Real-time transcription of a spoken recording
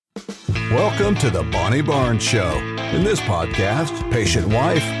Welcome to the Bonnie Barnes Show. In this podcast, patient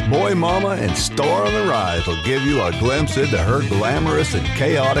wife, boy mama, and star on the rise will give you a glimpse into her glamorous and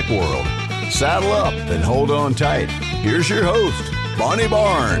chaotic world. Saddle up and hold on tight. Here's your host, Bonnie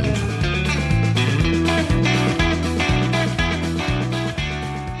Barnes.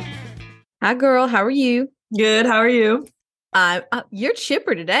 Hi, girl. How are you? Good. How are you? You're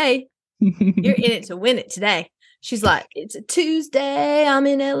chipper today. You're in it to win it today. She's like, it's a Tuesday. I'm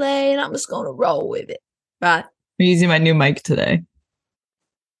in LA and I'm just going to roll with it. Right? I'm using my new mic today.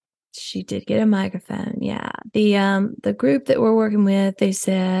 She did get a microphone. Yeah. The group that we're working with, they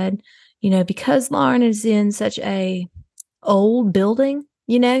said, because Lauren is in such a old building,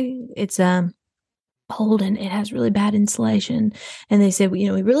 it's old and it has really bad insulation. And they said, we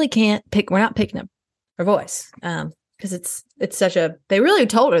really can't we're not picking up her voice. Because it's such a, they really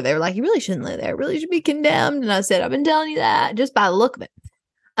told her, they were like, you really shouldn't live there. It really should be condemned. And I said, I've been telling you that just by the look of it.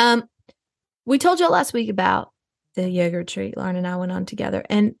 We told y'all last week about the yoga retreat Lauren and I went on together.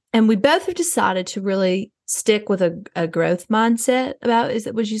 And we both have decided to really stick with a growth mindset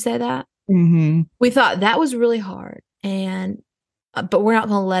would you say that? Mm-hmm. We thought that was really hard. But we're not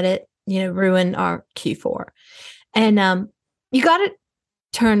going to let it, ruin our Q4. And you got to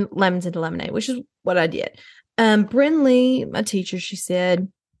turn lemons into lemonade, which is what I did. Bryn Lee, my teacher, she said,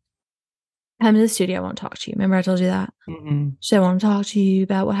 come to the studio. I want to talk to you. Remember I told you that? Mm-hmm. She said, I want to talk to you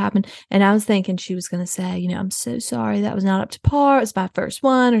about what happened. And I was thinking she was going to say, I'm so sorry. That was not up to par. It was my first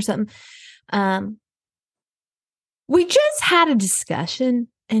one or something. We just had a discussion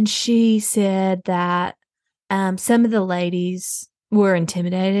and she said that some of the ladies were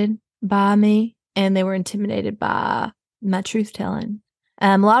intimidated by me and they were intimidated by my truth telling.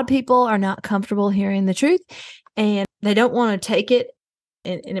 A lot of people are not comfortable hearing the truth and they don't want to take it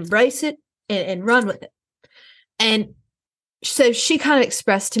and embrace it and run with it. And so she kind of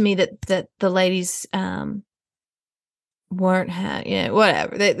expressed to me that the ladies weren't,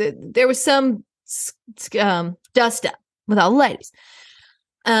 whatever. There was some dust up with all the ladies.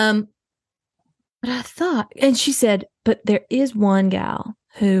 But I thought, and she said, but there is one gal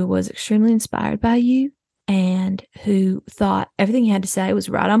who was extremely inspired by you. And who thought everything you had to say was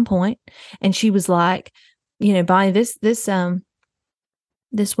right on point. And she was like, Bonnie, this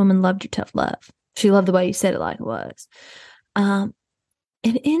woman loved your tough love. She loved the way you said it like it was. And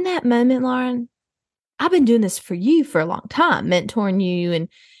in that moment, Lauren, I've been doing this for you for a long time, mentoring you.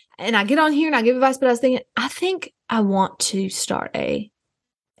 And I get on here and I give advice, but I think I want to start a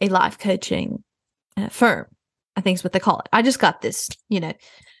life coaching firm. I think is what they call it. I just got this,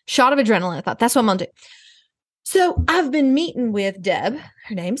 shot of adrenaline. I thought that's what I'm going to do. So I've been meeting with Deb.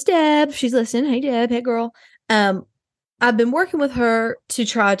 Her name's Deb. She's listening. Hey, Deb. Hey, girl. I've been working with her to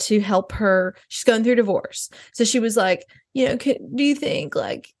try to help her. She's going through divorce. So she was like, do you think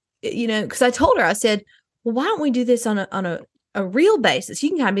because I told her, I said, well, why don't we do this on a real basis? You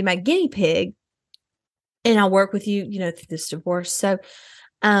can kind of be my guinea pig and I'll work with you, through this divorce. So,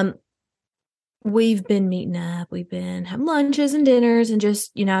 we've been meeting up. We've been having lunches and dinners and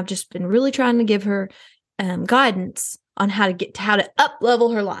just, I've just been really trying to give her guidance on how to up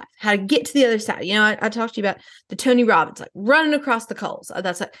level her life, how to get to the other side. I talked to you about the Tony Robbins, like running across the coals.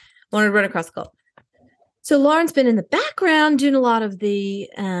 That's like wanted to run across the coals. So Lauren's been in the background doing a lot of the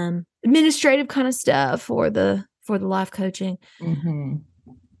administrative kind of stuff for the life coaching. Mm-hmm.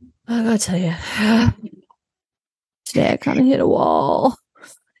 I gotta tell you, today I kind of hit a wall.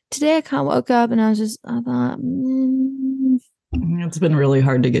 Today I kind of woke up and I thought, It's been really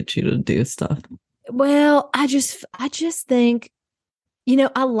hard to get you to do stuff. Well, I just think,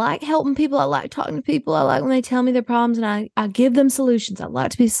 I like helping people. I like talking to people. I like when they tell me their problems and I give them solutions. I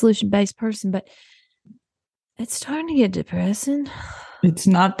like to be a solution-based person, but it's starting to get depressing. It's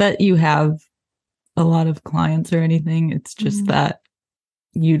not that you have a lot of clients or anything. It's just that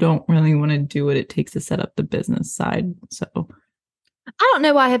you don't really want to do what it takes to set up the business side. So I don't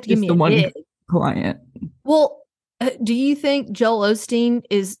know why I have to give me a one bid. client. Well, do you think Joel Osteen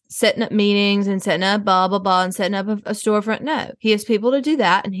is setting up meetings and setting up blah, blah, blah, and setting up a storefront? No, he has people to do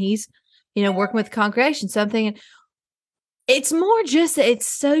that. And he's, working with congregation, something. It's more just that it's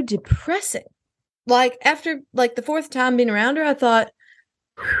so depressing. Like after the fourth time being around her, I thought,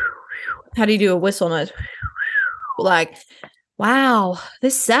 how do you do a whistle noise? Like, wow,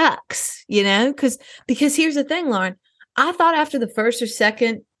 this sucks, because here's the thing, Lauren, I thought after the first or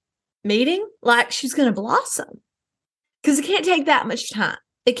second meeting, she's going to blossom. Because it can't take that much time.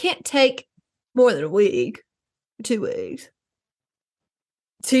 It can't take more than a week, 2 weeks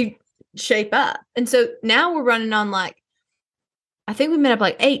to shape up. And so now we're running on I think we met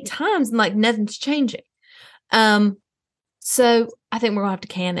up 8 times and nothing's changing. So I think we're gonna have to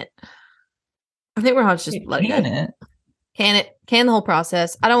can it. I think we're gonna have to just let it go. Can the whole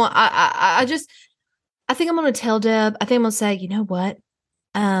process. I don't want. I think I'm gonna tell Deb. I think I'm gonna say, you know what?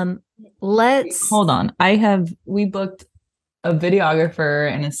 Let's hold on. We booked a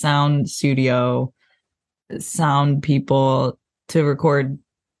videographer and a sound studio, sound people to record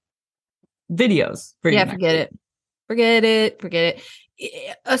videos for you. Forget it.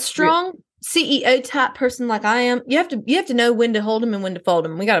 A strong CEO type person like I am, you have to know when to hold them and when to fold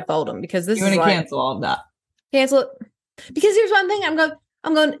them. We got to fold them because this is like, cancel all of that. Cancel it. Because here's one thing.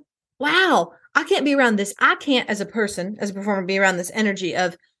 I'm going, wow, I can't be around this. I can't, as a person, as a performer, be around this energy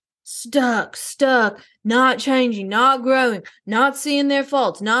of stuck, not changing, not growing, not seeing their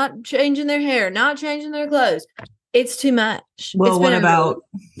faults, not changing their hair, not changing their clothes. It's too much. Well, what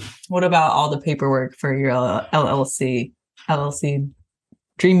about all the paperwork for your LLC?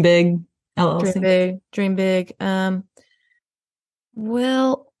 Dream Big LLC. Dream big.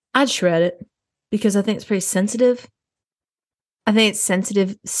 Well, I'd shred it because I think it's pretty sensitive. I think it's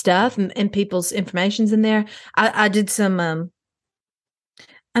sensitive stuff and people's information's in there. I did some,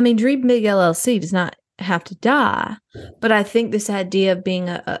 Dream Big LLC does not have to die, but I think this idea of being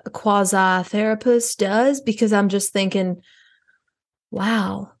a quasi therapist does, because I'm just thinking,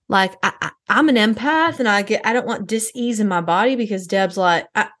 wow, like I'm an empath and I don't want dis-ease in my body because Deb's like,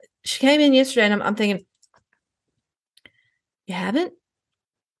 she came in yesterday and I'm thinking, you haven't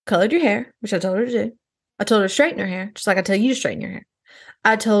colored your hair, which I told her to do. I told her to straighten her hair, just like I tell you to straighten your hair.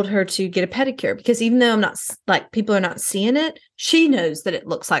 I told her to get a pedicure because even though I'm not, like, people are not seeing it, she knows that it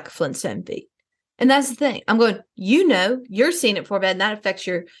looks like a Flintstone feet. And that's the thing. I'm going, you're seeing it before bed, and that affects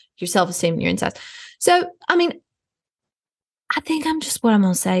your self-esteem and your insides. So, I think what I'm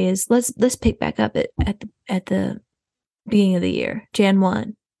going to say is let's pick back up at the beginning of the year, Jan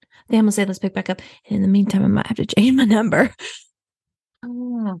 1. Then I'm going to say, let's pick back up. And in the meantime, I might have to change my number.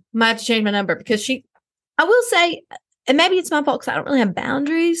 Might have to change my number because I will say, and maybe it's my fault because I don't really have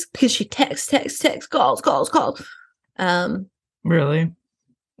boundaries, because she texts, calls. Really?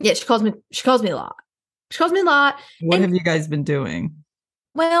 Yeah, she calls me a lot. What have you guys been doing?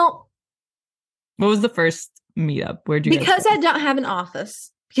 Well, what was the first meetup? Where'd you because I don't have an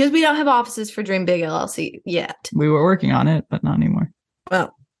office. Because we don't have offices for Dream Big LLC yet. We were working on it, but not anymore.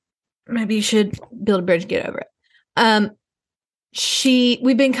 Well, maybe you should build a bridge and get over it.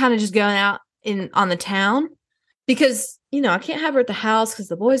 We've been kind of just going out on the town because, I can't have her at the house because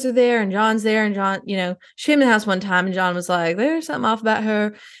the boys are there and John's there, and John, she came in the house one time and John was like, there's something off about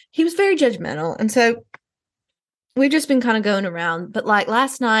her. He was very judgmental. And so we've just been kind of going around. But like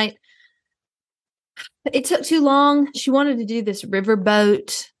last night, it took too long. She wanted to do this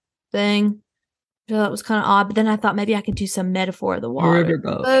riverboat thing. So that was kind of odd. But then I thought maybe I could do some metaphor of the water.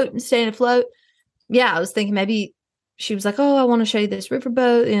 Riverboat and staying afloat. Yeah, I was thinking maybe she was like, oh, I want to show you this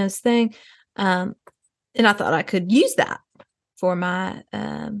riverboat, this thing. And I thought I could use that for my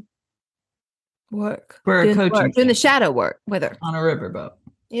work. For a coaching. Doing the shadow work with her. On a riverboat.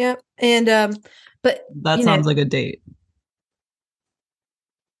 Yep. And, but. That sounds like a date.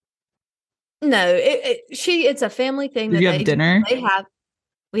 No, it's a family thing. Did you have dinner?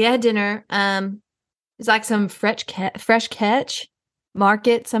 We had dinner. It's like some fresh catch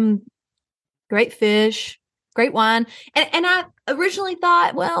market, some great fish, great wine. And I originally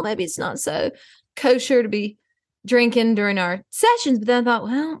thought, well, maybe it's not so kosher to be drinking during our sessions, but then I thought,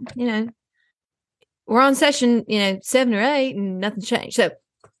 well, we're on session, 7 or 8 and nothing changed. So,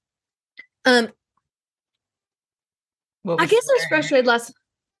 I guess I was frustrated last.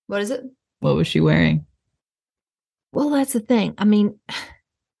 What is it? What was she wearing? Well, that's the thing.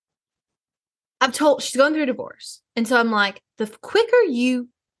 I've told she's going through a divorce. And so I'm like, the quicker you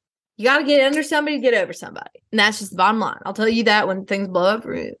got to get under somebody to get over somebody. And that's just the bottom line. I'll tell you that when things blow up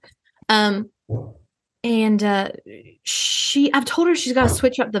for you. And I've told her she's got to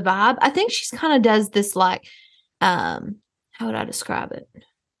switch up the vibe. I think she's kind of does this like, how would I describe it?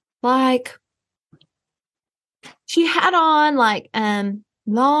 Like she had on like,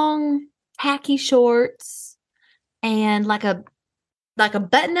 long khaki shorts and like a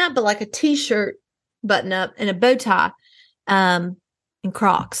button up, but like a t-shirt button up and a bow tie, and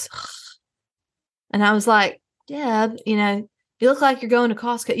Crocs. And I was like, Deb, you look like you're going to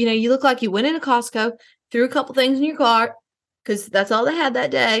Costco. You look like you went into Costco, threw a couple things in your cart because that's all they had that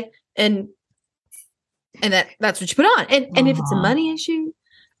day. And that's what you put on. And if it's a money issue,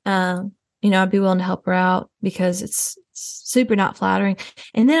 I'd be willing to help her out because it's super not flattering.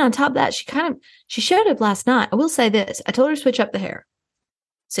 And then on top of that, she showed up last night. I will say this. I told her to switch up the hair.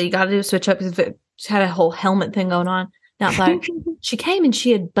 So you got to do a switch up because she had a whole helmet thing going on. Not flattering. She came and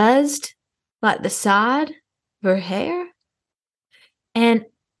she had buzzed like the side of her hair. And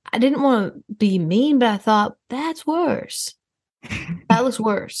I didn't want to be mean, but I thought, that's worse. That was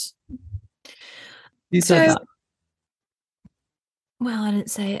worse. You said that. Well, I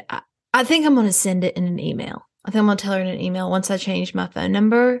didn't say it. I think I'm going to send it in an email. I think I'm going to tell her in an email once I change my phone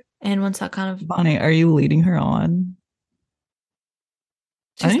number and once I kind of... Bonnie, are you leading her on?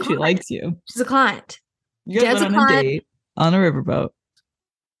 I think she likes you. She's a client. You guys went on a date on a riverboat.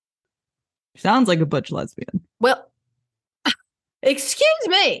 Sounds like a butch lesbian. Well, excuse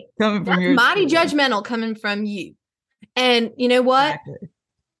me. Coming from your mighty judgmental coming from you. And you know what? Exactly.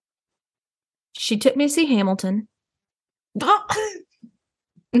 She took me to see Hamilton.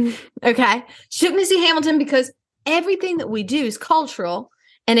 Okay. She took me to see Hamilton because everything that we do is cultural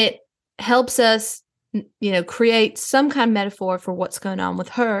and it helps us, create some kind of metaphor for what's going on with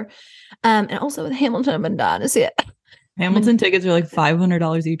her. And also with Hamilton, I've been dying to see it. Hamilton tickets are like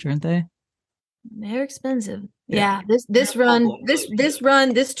 $500 each, aren't they? They're expensive. Yeah. This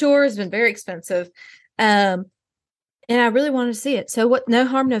tour has been very expensive. And I really wanted to see it. So what? No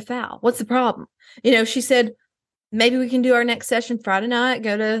harm, no foul. What's the problem? She said, maybe we can do our next session Friday night,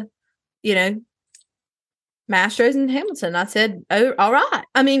 go to, Mastro's in Hamilton. I said, oh, all right.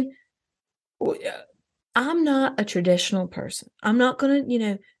 I mean, I'm not a traditional person. I'm not going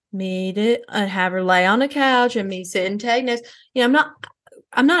to, meet it and have her lay on a couch and me sit and take notes. I'm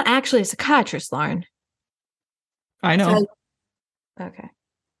not actually a psychiatrist, Lauren. I know. So, okay.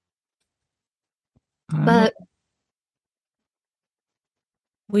 But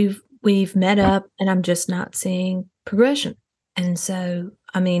we've met up and I'm just not seeing progression. And so,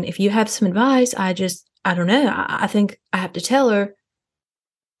 I mean, if you have some advice, I don't know. I think I have to tell her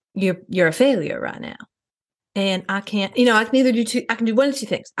you're a failure right now. And I can't, I can either I can do one of two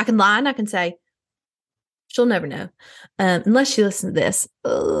things. I can lie and I can say, she'll never know. Unless she listens to this.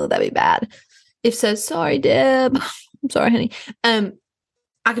 Oh, that'd be bad. If so, sorry, Deb. I'm sorry, honey. I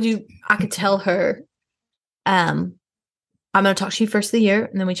could tell her, I'm going to talk to you first of the year,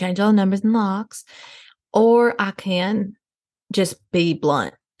 and then we change all the numbers and locks. Or I can just be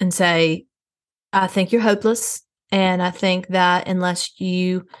blunt and say, I think you're hopeless. And I think that unless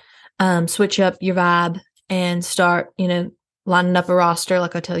you switch up your vibe and start, lining up a roster,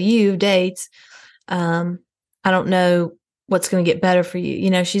 like I tell you, dates, I don't know what's going to get better for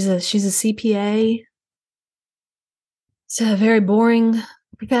you. She's a CPA. It's a very boring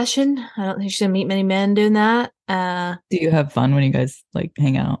profession. I don't think she's going to meet many men doing that. Do you have fun when you guys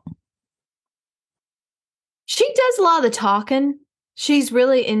hang out? She does a lot of the talking. She's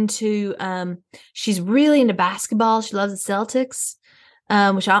really into basketball. She loves the Celtics,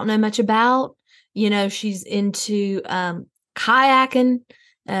 which I don't know much about. She's into kayaking.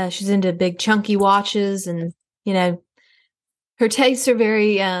 She's into big chunky watches, and her tastes are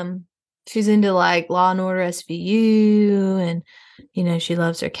very. She's into Law and Order SVU, and she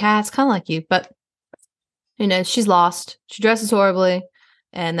loves her cats, kind of like you. But she's lost. She dresses horribly,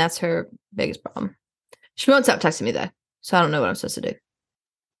 and that's her biggest problem. She won't stop texting me though, so I don't know what I'm supposed to do.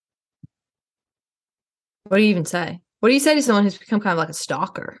 What do you even say? What do you say to someone who's become kind of like a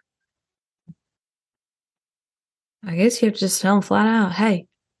stalker? I guess you have to just tell them flat out, hey,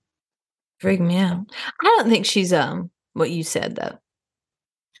 freaking me out. I don't think she's what you said though.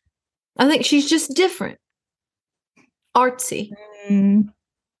 I think she's just different. Artsy.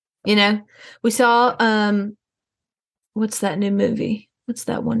 We saw what's that new movie? What's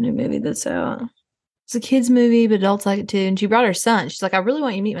that one new movie that's it's a kids movie, but adults like it too. And she brought her son. She's like, I really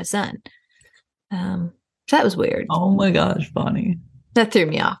want you to meet my son. That was weird. Oh my gosh, Bonnie. That threw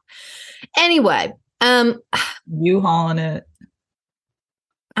me off. Anyway, you hauling it.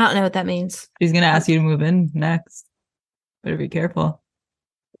 I don't know what that means. She's gonna ask you to move in next. Better be careful.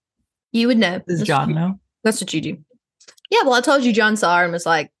 You would know. Does John know? That's what you do. Yeah, well, I told you John saw her and was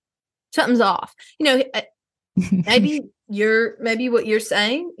like, something's off. Maybe what you're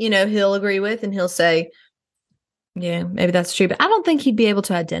saying, he'll agree with, and he'll say, yeah, maybe that's true. But I don't think he'd be able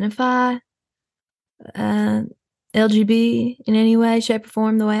to identify LGB in any way, shape, or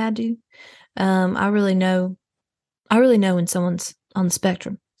form the way I do. I really know when someone's on the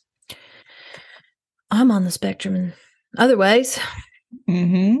spectrum. I'm on the spectrum in other ways.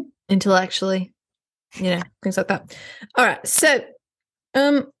 Mm-hmm. Intellectually, things like that. All right. So,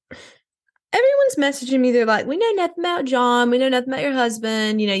 everyone's messaging me. They're like, we know nothing about John. We know nothing about your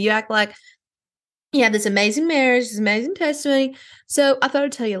husband. You act like you have this amazing marriage, this amazing testimony. So I thought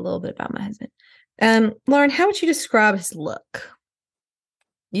I'd tell you a little bit about my husband. Lauren, how would you describe his look?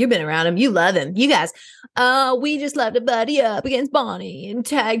 You've been around him. You love him. You guys, we just love to buddy up against Bonnie and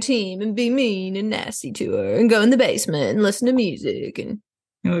tag team and be mean and nasty to her and go in the basement and listen to music and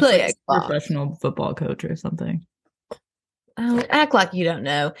play Xbox. Professional football coach or something. Oh, act like you don't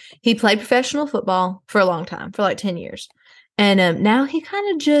know. He played professional football for a long time, for like 10 years. And now he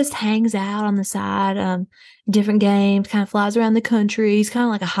kind of just hangs out on the side, different games, kind of flies around the country. He's kind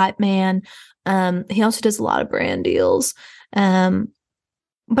of like a hype man. He also does a lot of brand deals. But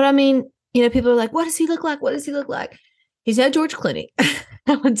I mean, people are like, what does he look like? What does he look like? He's no George Clooney.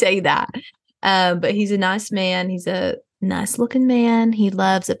 I would tell you that. But he's a nice man. He's a nice looking man. He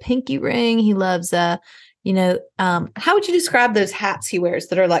loves a pinky ring. He loves how would you describe those hats he wears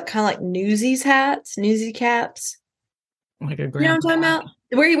that are like kind of like Newsies hats, Newsy caps? Like a You know what I'm talking about?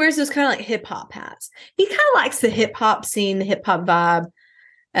 Where he wears those kind of like hip hop hats. He kind of likes the hip hop scene, the hip hop vibe.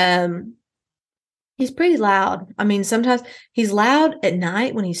 He's pretty loud. I mean, sometimes he's loud at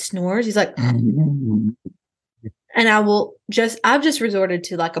night when he snores. He's like, and I've just resorted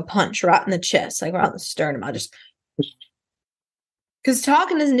to like a punch right in the chest, like right in the sternum. Because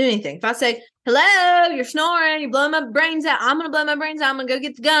talking doesn't do anything. If I say, hello, you're snoring, you're blowing my brains out, I'm going to blow my brains out, I'm going to go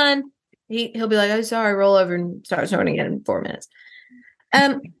get the gun. He'll be like, oh, sorry, roll over and start snorting again in 4 minutes.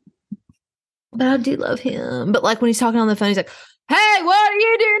 But I do love him. But like when he's talking on the phone, he's like, hey, what are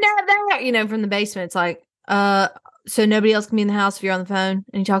you doing out there? From the basement. It's like, so nobody else can be in the house if you're on the phone.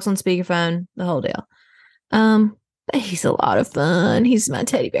 And he talks on speakerphone, the whole deal. But he's a lot of fun. He's my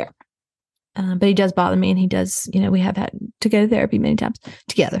teddy bear. But he does bother me, and he does, we have had to go to therapy many times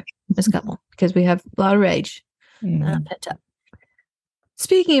together as a couple because we have a lot of rage pent up.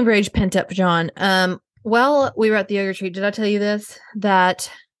 Speaking of rage pent up, John, while we were at the yoga retreat, did I tell you this? That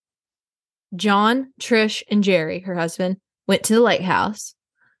John, Trish, and Jerry, her husband, went to the lake house,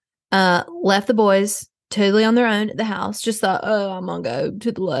 left the boys totally on their own at the house, just thought, oh, I'm going to go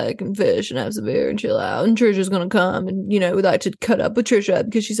to the lake and fish and have some beer and chill out. And Trisha's going to come and, we'd like to cut up with Trisha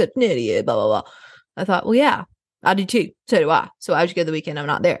because she's such an idiot, blah, blah, blah. I thought, well, yeah, I do too. So do I. So why would you go the weekend? I'm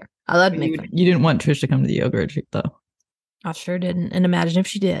not there. I love to make fun. You didn't want Trish to come to the yoga retreat, though. I sure didn't. And imagine if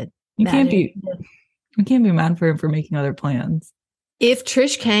she did. You can't be mad for him for making other plans. If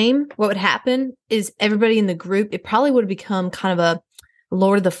Trish came, what would happen is everybody in the group, it probably would have become kind of a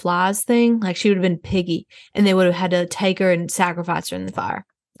Lord of the Flies thing. Like she would have been Piggy, and they would have had to take her and sacrifice her in the fire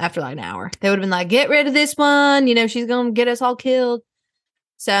after like an hour. They would have been like, get rid of this one. She's going to get us all killed.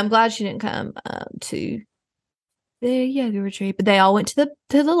 So I'm glad she didn't come to the yoga retreat, but they all went to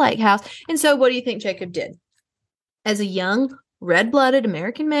the lake house. And so what do you think Jacob did? As a young, red-blooded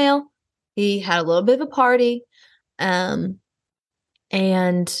American male, he had a little bit of a party. And,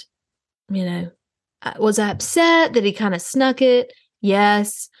 was I upset that he kind of snuck it?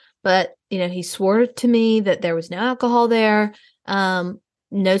 Yes. But, he swore to me that there was no alcohol there, no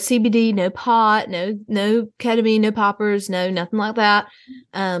CBD, no pot, no ketamine, no poppers, nothing like that.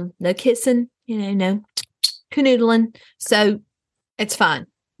 No kissing, no canoodling. So it's fine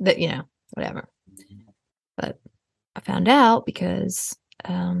that, whatever. But I found out because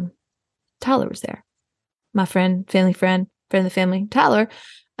Tyler was there. My friend of the family, Tyler,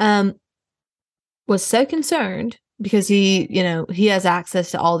 was so concerned because he has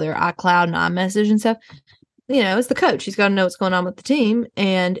access to all their iCloud and iMessage and stuff. As the coach, he's got to know what's going on with the team.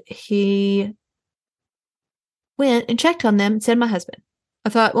 And he went and checked on them and said, my husband. I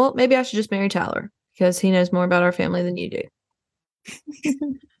thought, well, maybe I should just marry Tyler because he knows more about our family than you do.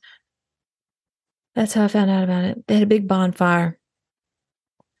 That's how I found out about it. They had a big bonfire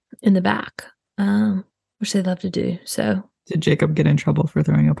in the back, which they love to do. So, did Jacob get in trouble for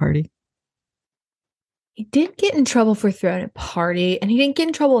throwing a party? He did get in trouble for throwing a party, and he didn't get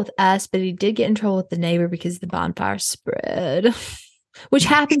in trouble with us, but he did get in trouble with the neighbor because the bonfire spread, which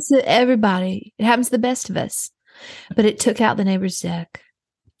happens to everybody. It happens to the best of us, but it took out the neighbor's deck.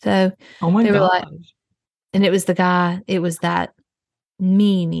 So they were like, and it was that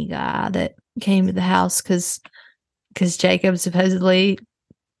meanie guy that came to the house because Jacob supposedly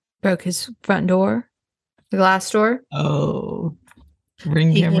broke his front door, the glass door. Oh,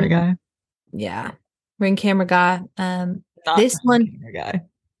 ring camera guy. Yeah, ring camera guy. This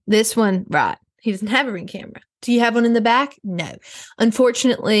one, right? He doesn't have a ring camera. Do you have one in the back? No.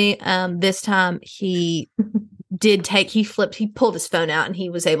 Unfortunately, this time he pulled his phone out and he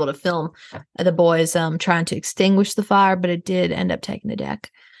was able to film the boys trying to extinguish the fire, but it did end up taking the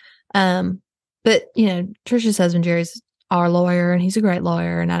deck. But Trisha's husband Jerry's our lawyer, and he's a great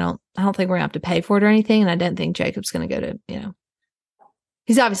lawyer, and I don't think we're gonna have to pay for it or anything, and I don't think Jacob's gonna go to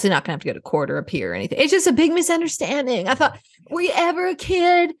he's obviously not gonna have to go to court or appear or anything. It's just a big misunderstanding. I thought, were you ever a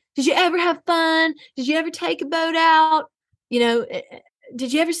kid? Did you ever have fun? Did you ever take a boat out?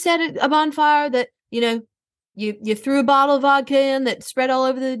 Did you ever set a bonfire that you threw a bottle of vodka in that spread all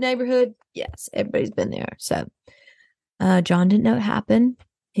over the neighborhood? Yes, everybody's been there. So John didn't know it happened.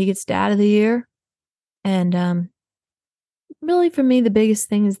 He gets Dad of the Year. And really, for me, the biggest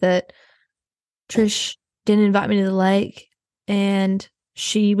thing is that Trish didn't invite me to the lake, and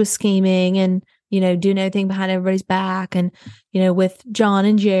she was scheming and, doing everything behind everybody's back. And, with John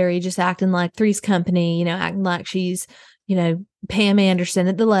and Jerry just acting like Three's Company, acting like she's, Pam Anderson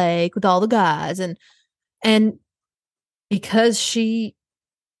at the lake with all the guys. And because she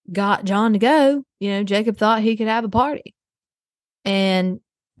got John to go, Jacob thought he could have a party. And,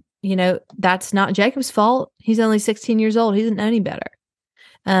 that's not Jacob's fault. He's only 16 years old. He doesn't know any better.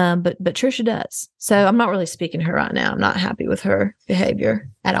 But Trisha does. So I'm not really speaking to her right now. I'm not happy with her behavior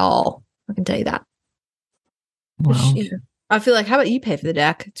at all. I can tell you that. Wow. I feel like, how about you pay for the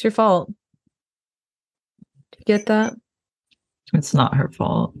deck? It's your fault. Do you get that? It's not her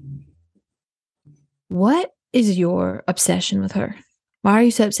fault. What is your obsession with her? Why are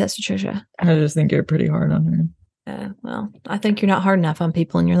you so obsessed with Trisha? I just think you're pretty hard on her. Well, I think you're not hard enough on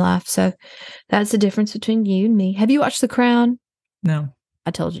people in your life. So that's the difference between you and me. Have you watched The Crown? No.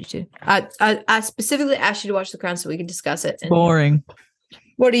 I told you to. I specifically asked you to watch The Crown so we could discuss it. Boring.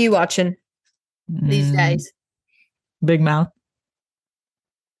 What are you watching these days? Big Mouth.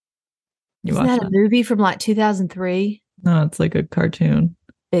 Isn't that a movie from like 2003? No, it's like a cartoon.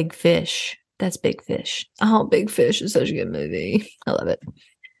 Big Fish. That's Big Fish. Oh, Big Fish is such a good movie. I love it.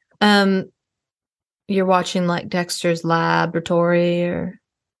 You're watching like Dexter's Laboratory or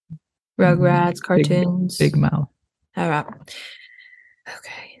Rugrats cartoons. Big Mouth. All right.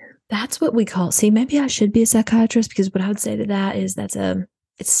 Okay. That's what we call. See, maybe I should be a psychiatrist, because what I would say to that is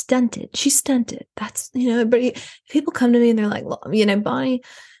it's stunted. She's stunted. That's, everybody, people come to me and they're like, Bonnie,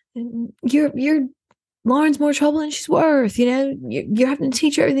 you're Lauren's more trouble than she's worth. You're having to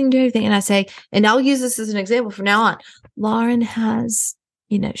teach her everything, do everything. And I say, and I'll use this as an example from now on. Lauren has,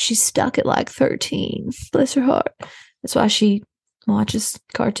 she's stuck at like 13. Bless her heart. That's why she watches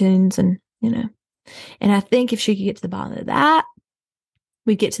cartoons and I think if she could get to the bottom of that,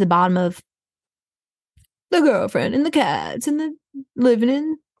 we'd get to the bottom of the girlfriend and the cats and the living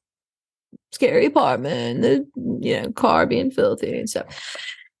in scary apartment, the car being filthy and stuff.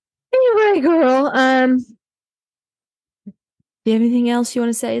 Anyway, girl, do you have anything else you want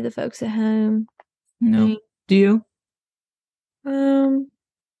to say to the folks at home? No. Do you? I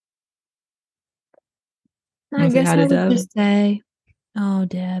guess I would just say, oh,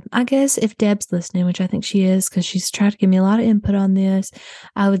 Deb. I guess if Deb's listening, which I think she is, because she's tried to give me a lot of input on this,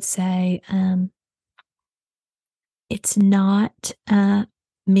 I would say, it's not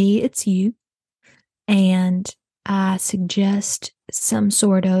me, it's you. And I suggest some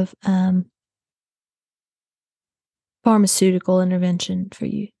sort of pharmaceutical intervention for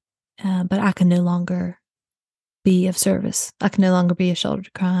you. But I can no longer be of service. I can no longer be a shoulder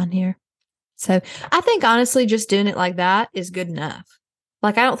to cry on here. So I think, honestly, just doing it like that is good enough.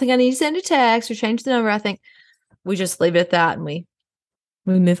 Like, I don't think I need to send a text or change the number. I think we just leave it at that and we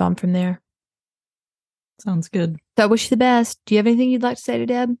move on from there. Sounds good. So I wish you the best. Do you have anything you'd like to say to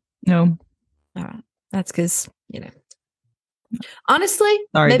Deb? No. All right. That's because, honestly,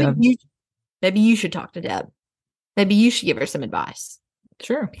 sorry, maybe you should talk to Deb. Maybe you should give her some advice.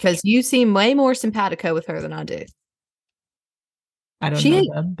 Sure. Because you seem way more simpatico with her than I do. I don't know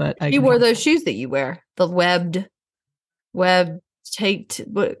Deb, but she wore those shoes that you wear. The web taped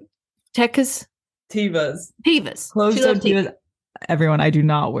Tevas. Closed-toed Tevas. Everyone, I do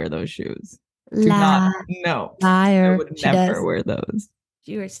not wear those shoes. No. Liar. I would never wear those.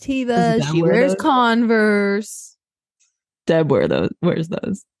 She wears Tevas. She wears Converse. Deb wears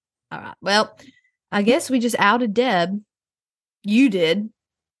those. All right. Well, I guess we just outed Deb. You did.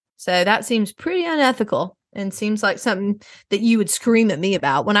 So that seems pretty unethical and seems like something that you would scream at me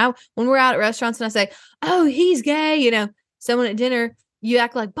about. When we're out at restaurants and I say, oh, he's gay, someone at dinner, you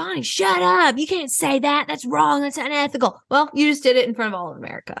act like, Bonnie, shut up. You can't say that. That's wrong. That's unethical. Well, you just did it in front of all of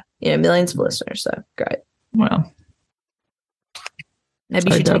America. Millions of listeners. So great. Well,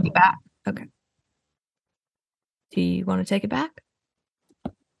 maybe you should take it back. Okay. Do you want to take it back?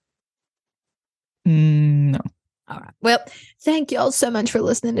 No. All right. Well, thank you all so much for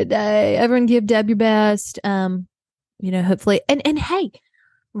listening today. Everyone give Deb your best. Hopefully. And hey,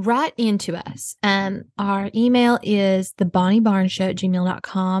 write into us. Our email is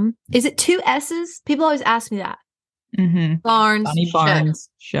thebonniebarneshow@gmail.com. Is it 2 S's? People always ask me that. Mm-hmm. Bonnie Barnes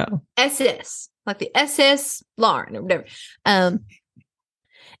Show. SS. Like the SS Lauren or whatever. And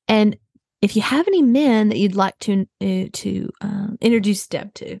if you have any men that you'd like to introduce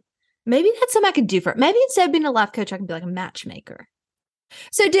Deb to, maybe that's something I could do for her. Maybe instead of being a life coach, I can be like a matchmaker.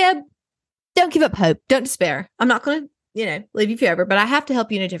 So, Deb, don't give up hope. Don't despair. I'm not going to, leave you forever, but I have to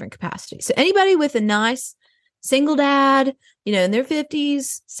help you in a different capacity. So anybody with a nice single dad, in their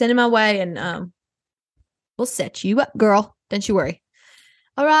 50s, send him my way and we'll set you up, girl. Don't you worry.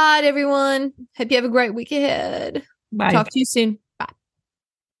 All right, everyone. Hope you have a great week ahead. Bye. Talk to you soon. Bye.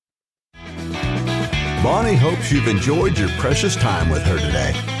 Bonnie hopes you've enjoyed your precious time with her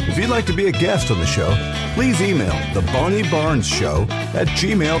today. If you'd like to be a guest on the show, please email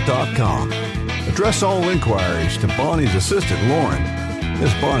thebonniebarnesshow@gmail.com. Address all inquiries to Bonnie's assistant, Lauren.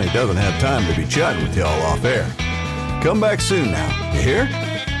 Miss Bonnie doesn't have time to be chatting with y'all off air. Come back soon now. You hear?